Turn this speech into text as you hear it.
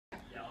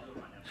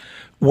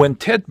When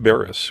Ted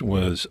Barris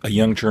was a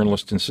young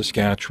journalist in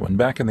Saskatchewan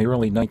back in the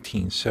early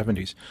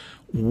 1970s,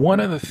 one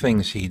of the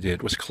things he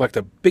did was collect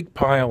a big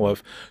pile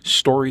of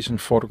stories and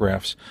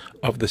photographs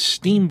of the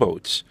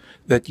steamboats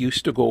that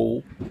used to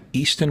go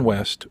east and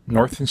west,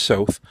 north and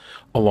south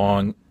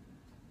along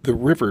the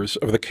rivers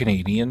of the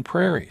Canadian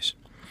prairies.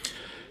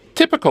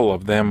 Typical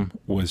of them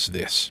was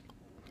this: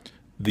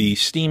 the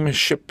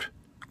steamship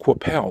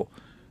Qu'Appelle,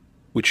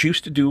 which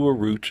used to do a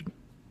route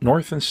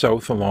north and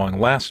south along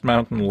Last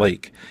Mountain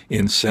Lake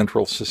in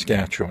central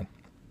Saskatchewan.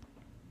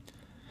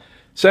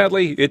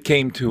 Sadly, it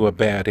came to a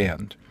bad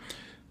end.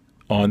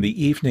 On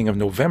the evening of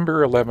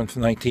November 11th,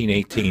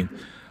 1918,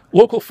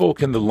 local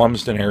folk in the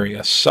Lumsden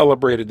area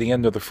celebrated the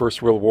end of the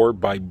First World War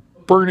by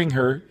burning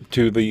her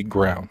to the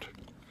ground.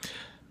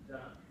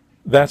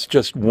 That's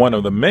just one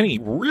of the many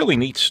really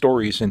neat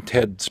stories in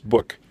Ted's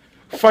book,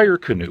 Fire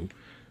Canoe: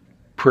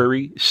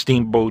 Prairie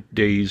Steamboat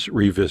Days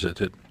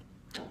Revisited.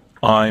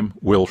 I'm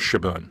Will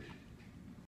Chabon.